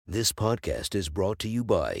This podcast is brought to you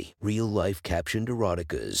by Real Life Captioned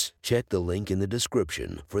Eroticas. Check the link in the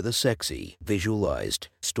description for the sexy, visualized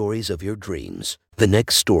stories of your dreams. The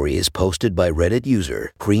next story is posted by Reddit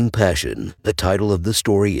user Cream Passion. The title of the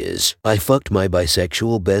story is, I fucked my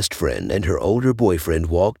bisexual best friend and her older boyfriend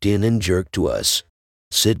walked in and jerked to us.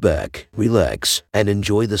 Sit back, relax, and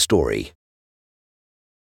enjoy the story.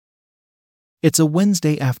 It's a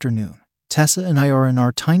Wednesday afternoon. Tessa and I are in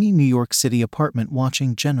our tiny New York City apartment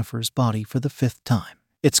watching Jennifer's body for the 5th time.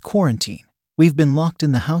 It's quarantine. We've been locked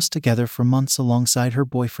in the house together for months alongside her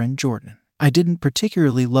boyfriend Jordan. I didn't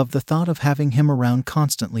particularly love the thought of having him around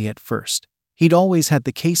constantly at first. He'd always had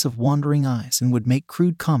the case of wandering eyes and would make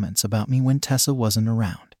crude comments about me when Tessa wasn't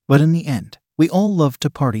around. But in the end, we all loved to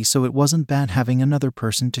party, so it wasn't bad having another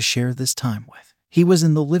person to share this time with. He was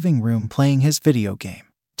in the living room playing his video game.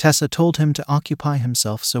 Tessa told him to occupy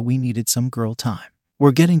himself, so we needed some girl time.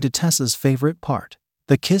 We're getting to Tessa's favorite part,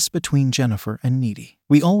 the kiss between Jennifer and Needy.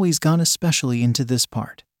 We always got especially into this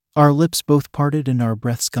part. Our lips both parted and our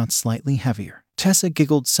breaths got slightly heavier. Tessa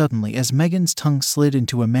giggled suddenly as Megan's tongue slid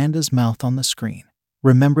into Amanda's mouth on the screen.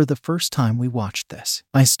 Remember the first time we watched this?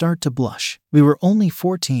 I start to blush. We were only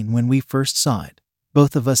 14 when we first saw it,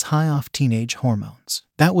 both of us high off teenage hormones.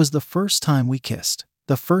 That was the first time we kissed.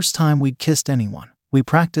 The first time we'd kissed anyone. We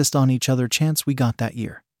practiced on each other chants we got that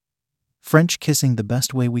year. French kissing the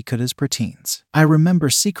best way we could as preteens. I remember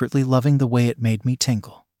secretly loving the way it made me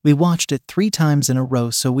tingle. We watched it 3 times in a row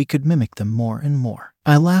so we could mimic them more and more.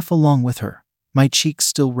 I laugh along with her, my cheeks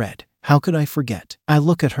still red. How could I forget? I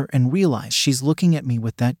look at her and realize she's looking at me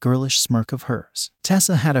with that girlish smirk of hers.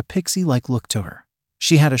 Tessa had a pixie-like look to her.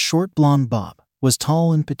 She had a short blonde bob, was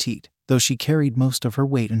tall and petite, though she carried most of her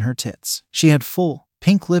weight in her tits. She had full,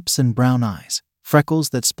 pink lips and brown eyes, freckles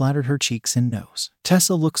that splattered her cheeks and nose.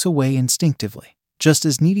 Tessa looks away instinctively, just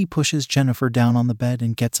as Needy pushes Jennifer down on the bed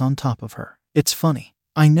and gets on top of her. It's funny.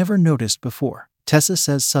 I never noticed before. Tessa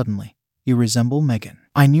says suddenly, "You resemble Megan."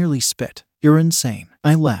 I nearly spit. "You're insane."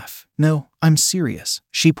 I laugh. "No, I'm serious."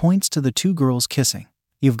 She points to the 2 girls kissing.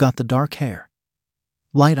 "You've got the dark hair,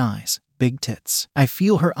 light eyes, big tits." I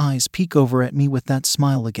feel her eyes peek over at me with that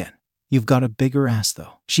smile again. "You've got a bigger ass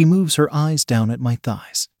though." She moves her eyes down at my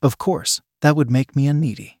thighs. "Of course. That would make me a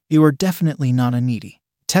needy." "You are definitely not a needy."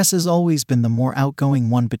 Tessa's always been the more outgoing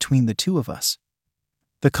one between the 2 of us.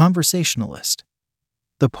 The conversationalist.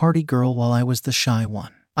 The party girl while I was the shy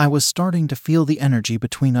one. I was starting to feel the energy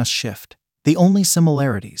between us shift. The only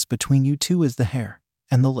similarities between you 2 is the hair,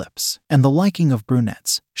 and the lips, and the liking of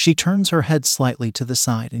brunettes. She turns her head slightly to the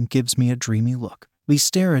side and gives me a dreamy look. We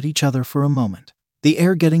stare at each other for a moment, the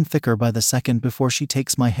air getting thicker by the second before she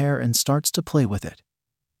takes my hair and starts to play with it,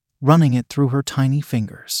 running it through her tiny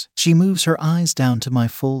fingers. She moves her eyes down to my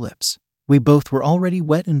full lips. We both were already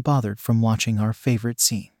wet and bothered from watching our favorite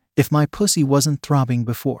scene. If my pussy wasn't throbbing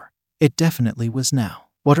before, it definitely was now.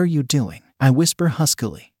 "What are you doing?" I whisper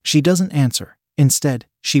huskily. She doesn't answer. Instead,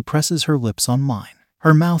 she presses her lips on mine.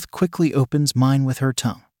 Her mouth quickly opens mine with her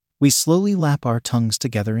tongue. We slowly lap our tongues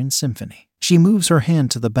together in symphony. She moves her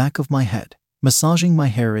hand to the back of my head, massaging my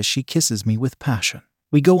hair as she kisses me with passion.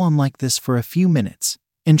 We go on like this for a few minutes,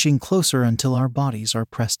 inching closer until our bodies are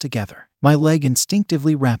pressed together. My leg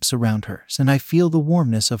instinctively wraps around hers and I feel the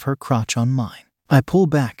warmness of her crotch on mine. I pull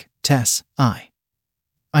back. "Tess,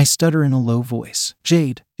 I stutter in a low voice.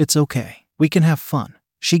 "Jade, it's okay. We can have fun."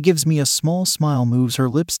 She gives me a small smile, moves her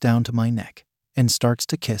lips down to my neck, and starts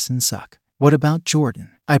to kiss and suck. "What about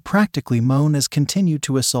Jordan?" I practically moan as continue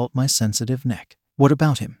to assault my sensitive neck. "What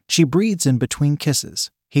about him?" She breathes in between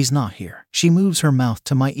kisses. "He's not here." She moves her mouth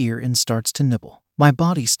to my ear and starts to nibble. My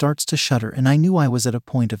body starts to shudder and I knew I was at a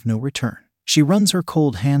point of no return. She runs her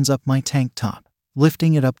cold hands up my tank top,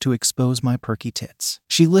 lifting it up to expose my perky tits.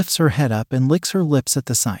 She lifts her head up and licks her lips at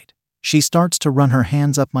the sight. She starts to run her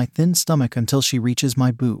hands up my thin stomach until she reaches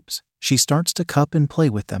my boobs. She starts to cup and play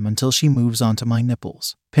with them until she moves onto my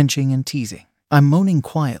nipples, pinching and teasing. I'm moaning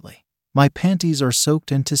quietly. My panties are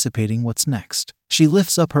soaked, anticipating what's next. She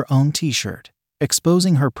lifts up her own t-shirt,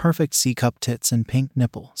 exposing her perfect C-cup tits and pink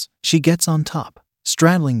nipples. She gets on top,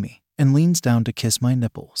 straddling me, and leans down to kiss my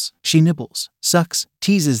nipples. She nibbles, sucks,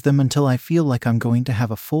 teases them until I feel like I'm going to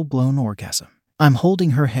have a full-blown orgasm. I'm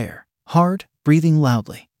holding her hair, hard, breathing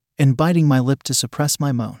loudly, and biting my lip to suppress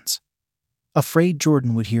my moans, afraid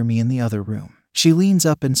Jordan would hear me in the other room. She leans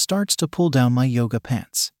up and starts to pull down my yoga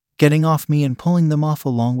pants, getting off me and pulling them off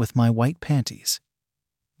along with my white panties,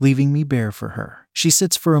 leaving me bare for her. She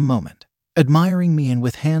sits for a moment, admiring me and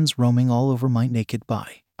with hands roaming all over my naked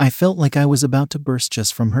body. I felt like I was about to burst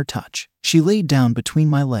just from her touch. She laid down between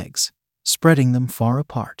my legs, spreading them far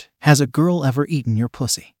apart. Has a girl ever eaten your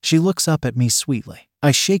pussy? She looks up at me sweetly.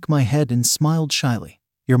 I shake my head and smiled shyly.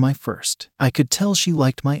 You're my first. I could tell she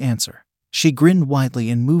liked my answer. She grinned widely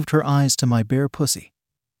and moved her eyes to my bare pussy,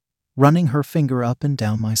 running her finger up and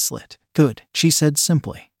down my slit. Good, she said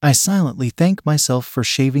simply. I silently thank myself for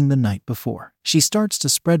shaving the night before. She starts to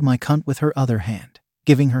spread my cunt with her other hand,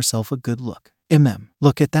 giving herself a good look.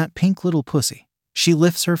 Look at that pink little pussy. She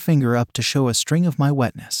lifts her finger up to show a string of my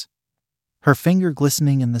wetness, her finger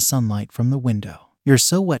glistening in the sunlight from the window. You're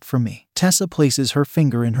so wet for me. Tessa places her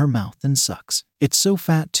finger in her mouth and sucks. It's so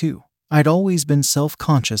fat too. I'd always been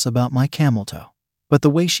self-conscious about my camel toe, but the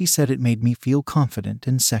way she said it made me feel confident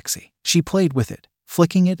and sexy. She played with it,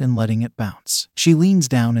 flicking it and letting it bounce. She leans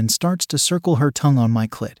down and starts to circle her tongue on my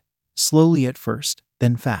clit, slowly at first,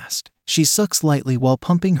 then fast. She sucks lightly while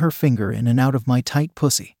pumping her finger in and out of my tight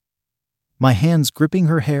pussy, my hands gripping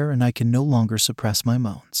her hair, and I can no longer suppress my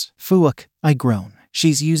moans. Fuck, I groan.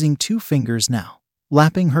 She's using 2 fingers now,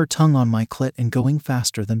 lapping her tongue on my clit and going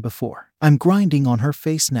faster than before. I'm grinding on her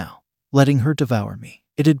face now, letting her devour me.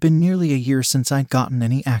 It had been nearly a year since I'd gotten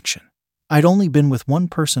any action. I'd only been with one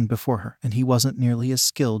person before her, and he wasn't nearly as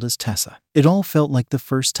skilled as Tessa. It all felt like the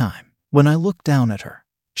first time. When I look down at her,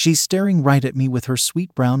 she's staring right at me with her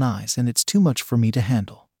sweet brown eyes, and it's too much for me to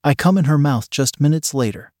handle. I come in her mouth just minutes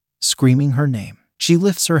later, screaming her name. She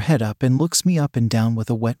lifts her head up and looks me up and down with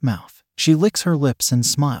a wet mouth. She licks her lips and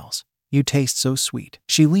smiles. You taste so sweet.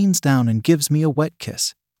 She leans down and gives me a wet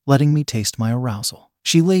kiss, letting me taste my arousal.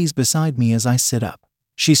 She lays beside me as I sit up.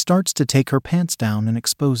 She starts to take her pants down and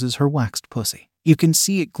exposes her waxed pussy. You can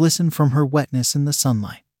see it glisten from her wetness in the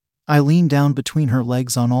sunlight. I lean down between her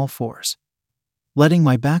legs on all fours, letting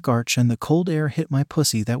my back arch and the cold air hit my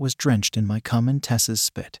pussy that was drenched in my cum and Tessa's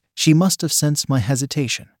spit. She must have sensed my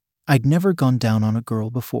hesitation. I'd never gone down on a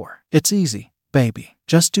girl before. It's easy, baby.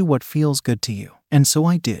 Just do what feels good to you. And so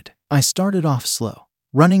I did. I started off slow,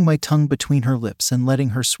 running my tongue between her lips and letting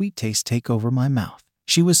her sweet taste take over my mouth.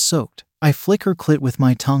 She was soaked. I flick her clit with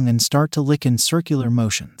my tongue and start to lick in circular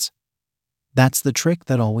motions. That's the trick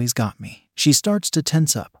that always got me. She starts to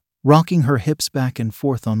tense up, rocking her hips back and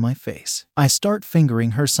forth on my face. I start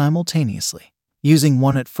fingering her simultaneously, using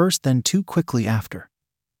one at first then 2 quickly after,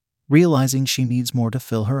 realizing she needs more to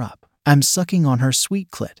fill her up. I'm sucking on her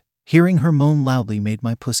sweet clit. Hearing her moan loudly made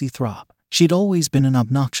my pussy throb. She'd always been an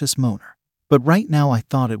obnoxious moaner, but right now I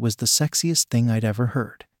thought it was the sexiest thing I'd ever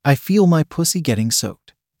heard. I feel my pussy getting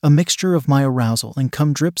soaked. A mixture of my arousal and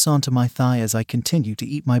cum drips onto my thigh as I continue to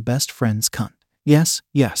eat my best friend's cunt. Yes,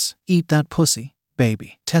 eat that pussy,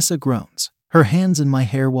 baby. Tessa groans, her hands in my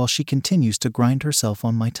hair while she continues to grind herself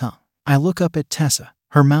on my tongue. I look up at Tessa.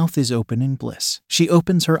 Her mouth is open in bliss. She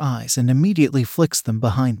opens her eyes and immediately flicks them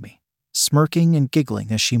behind me, smirking and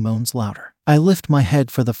giggling as she moans louder. I lift my head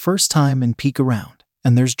for the first time and peek around,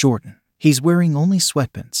 and there's Jordan. He's wearing only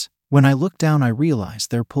sweatpants. When I look down, I realize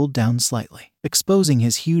they're pulled down slightly, exposing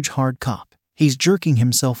his huge hard cock. He's jerking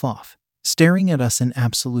himself off, staring at us in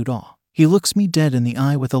absolute awe. He looks me dead in the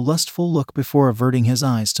eye with a lustful look before averting his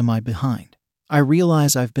eyes to my behind. I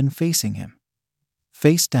realize I've been facing him,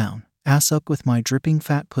 face down, ass up with my dripping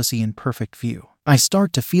fat pussy in perfect view. I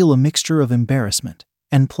start to feel a mixture of embarrassment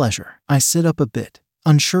and pleasure. I sit up a bit,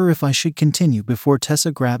 unsure if I should continue before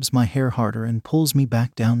Tessa grabs my hair harder and pulls me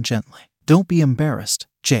back down gently. Don't be embarrassed,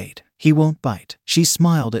 Jade. He won't bite. She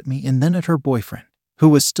smiled at me and then at her boyfriend, who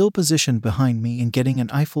was still positioned behind me and getting an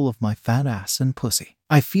eyeful of my fat ass and pussy.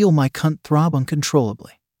 I feel my cunt throb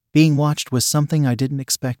uncontrollably. Being watched was something I didn't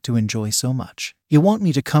expect to enjoy so much. You want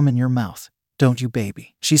me to come in your mouth, don't you,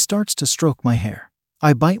 baby? She starts to stroke my hair.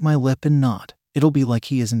 I bite my lip and nod. It'll be like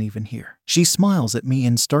he isn't even here. She smiles at me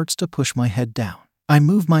and starts to push my head down. I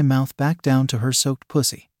move my mouth back down to her soaked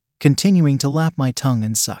pussy, continuing to lap my tongue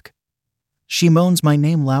and suck. She moans my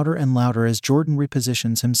name louder and louder as Jordan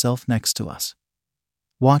repositions himself next to us,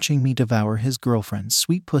 watching me devour his girlfriend's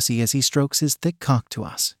sweet pussy as he strokes his thick cock to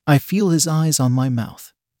us. I feel his eyes on my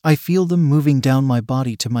mouth. I feel them moving down my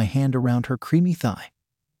body to my hand around her creamy thigh,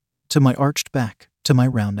 to my arched back, to my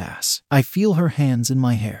round ass. I feel her hands in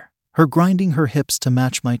my hair, her grinding her hips to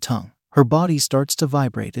match my tongue. Her body starts to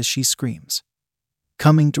vibrate as she screams,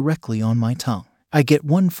 coming directly on my tongue. I get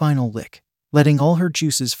one final lick, letting all her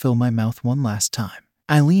juices fill my mouth one last time.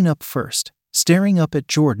 I lean up first, staring up at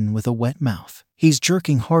Jordan with a wet mouth. He's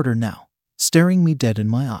jerking harder now, staring me dead in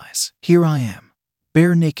my eyes. Here I am,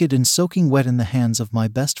 bare naked and soaking wet in the hands of my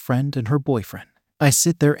best friend and her boyfriend. I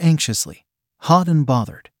sit there anxiously, hot and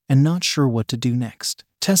bothered, and not sure what to do next.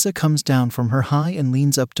 Tessa comes down from her high and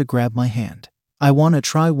leans up to grab my hand. I want to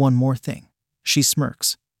try one more thing. She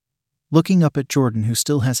smirks, looking up at Jordan, who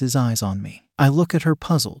still has his eyes on me. I look at her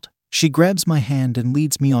puzzled. She grabs my hand and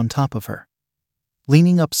leads me on top of her,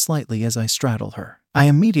 leaning up slightly as I straddle her. I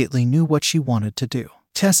immediately knew what she wanted to do.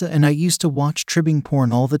 Tessa and I used to watch tripping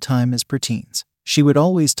porn all the time as preteens. She would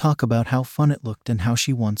always talk about how fun it looked and how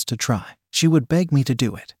she wants to try. She would beg me to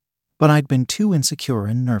do it, but I'd been too insecure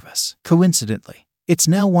and nervous. Coincidentally, it's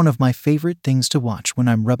now one of my favorite things to watch when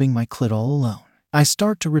I'm rubbing my clit all alone. I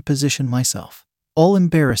start to reposition myself. All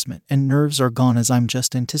embarrassment and nerves are gone as I'm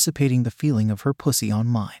just anticipating the feeling of her pussy on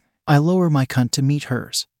mine. I lower my cunt to meet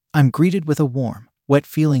hers. I'm greeted with a warm, wet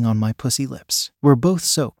feeling on my pussy lips. We're both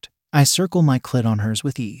soaked. I circle my clit on hers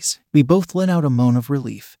with ease. We both let out a moan of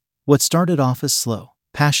relief. What started off as slow,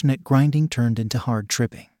 passionate grinding turned into hard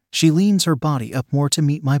tripping. She leans her body up more to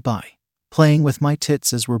meet my body, playing with my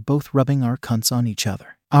tits as we're both rubbing our cunts on each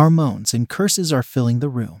other. Our moans and curses are filling the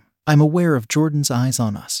room. I'm aware of Jordan's eyes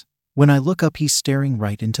on us. When I look up, he's staring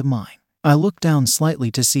right into mine. I look down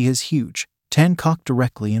slightly to see his huge, tan cock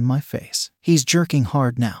directly in my face. He's jerking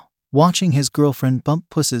hard now, watching his girlfriend bump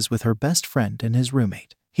pussies with her best friend and his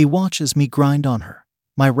roommate. He watches me grind on her,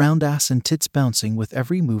 my round ass and tits bouncing with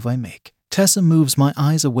every move I make. Tessa moves my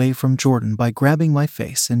eyes away from Jordan by grabbing my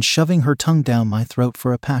face and shoving her tongue down my throat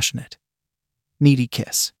for a passionate, needy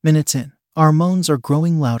kiss. Minutes in, our moans are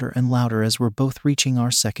growing louder and louder as we're both reaching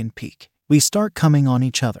our second peak. We start coming on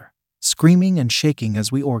each other, screaming and shaking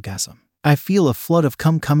as we orgasm. I feel a flood of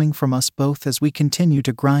cum coming from us both as we continue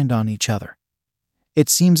to grind on each other. It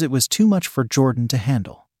seems it was too much for Jordan to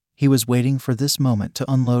handle. He was waiting for this moment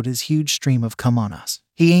to unload his huge stream of cum on us.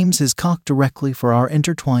 He aims his cock directly for our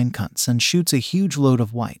intertwined cunts and shoots a huge load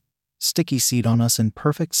of white, sticky seed on us in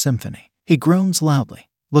perfect symphony. He groans loudly,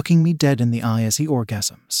 looking me dead in the eye as he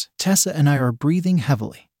orgasms. Tessa and I are breathing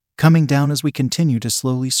heavily, coming down as we continue to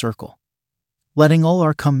slowly circle, letting all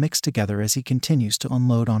our cum mix together as he continues to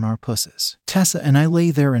unload on our pussies. Tessa and I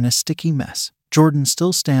lay there in a sticky mess. Jordan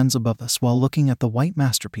still stands above us while looking at the white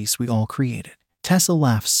masterpiece we all created. Tessa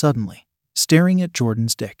laughs suddenly, staring at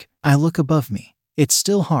Jordan's dick. I look above me. It's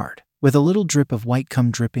still hard, with a little drip of white cum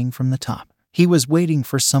dripping from the top. He was waiting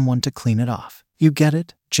for someone to clean it off. You get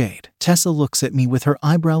it, Jade? Tessa looks at me with her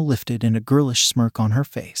eyebrow lifted and a girlish smirk on her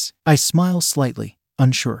face. I smile slightly,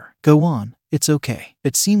 unsure. Go on, it's okay.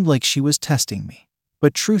 It seemed like she was testing me,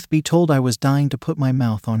 but truth be told, I was dying to put my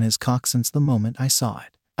mouth on his cock since the moment I saw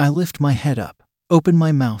it. I lift my head up, open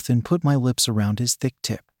my mouth and put my lips around his thick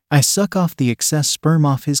tip. I suck off the excess sperm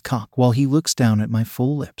off his cock while he looks down at my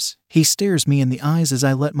full lips. He stares me in the eyes as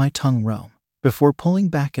I let my tongue roam, before pulling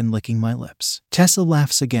back and licking my lips. Tessa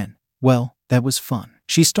laughs again. Well, that was fun.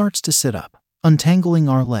 She starts to sit up, untangling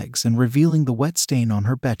our legs and revealing the wet stain on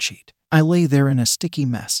her bedsheet. I lay there in a sticky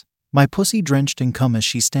mess, my pussy drenched in cum as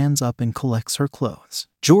she stands up and collects her clothes.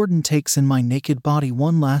 Jordan takes in my naked body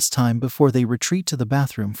one last time before they retreat to the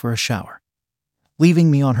bathroom for a shower,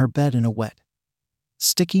 leaving me on her bed in a wet,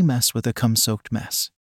 sticky mess with a cum-soaked mess.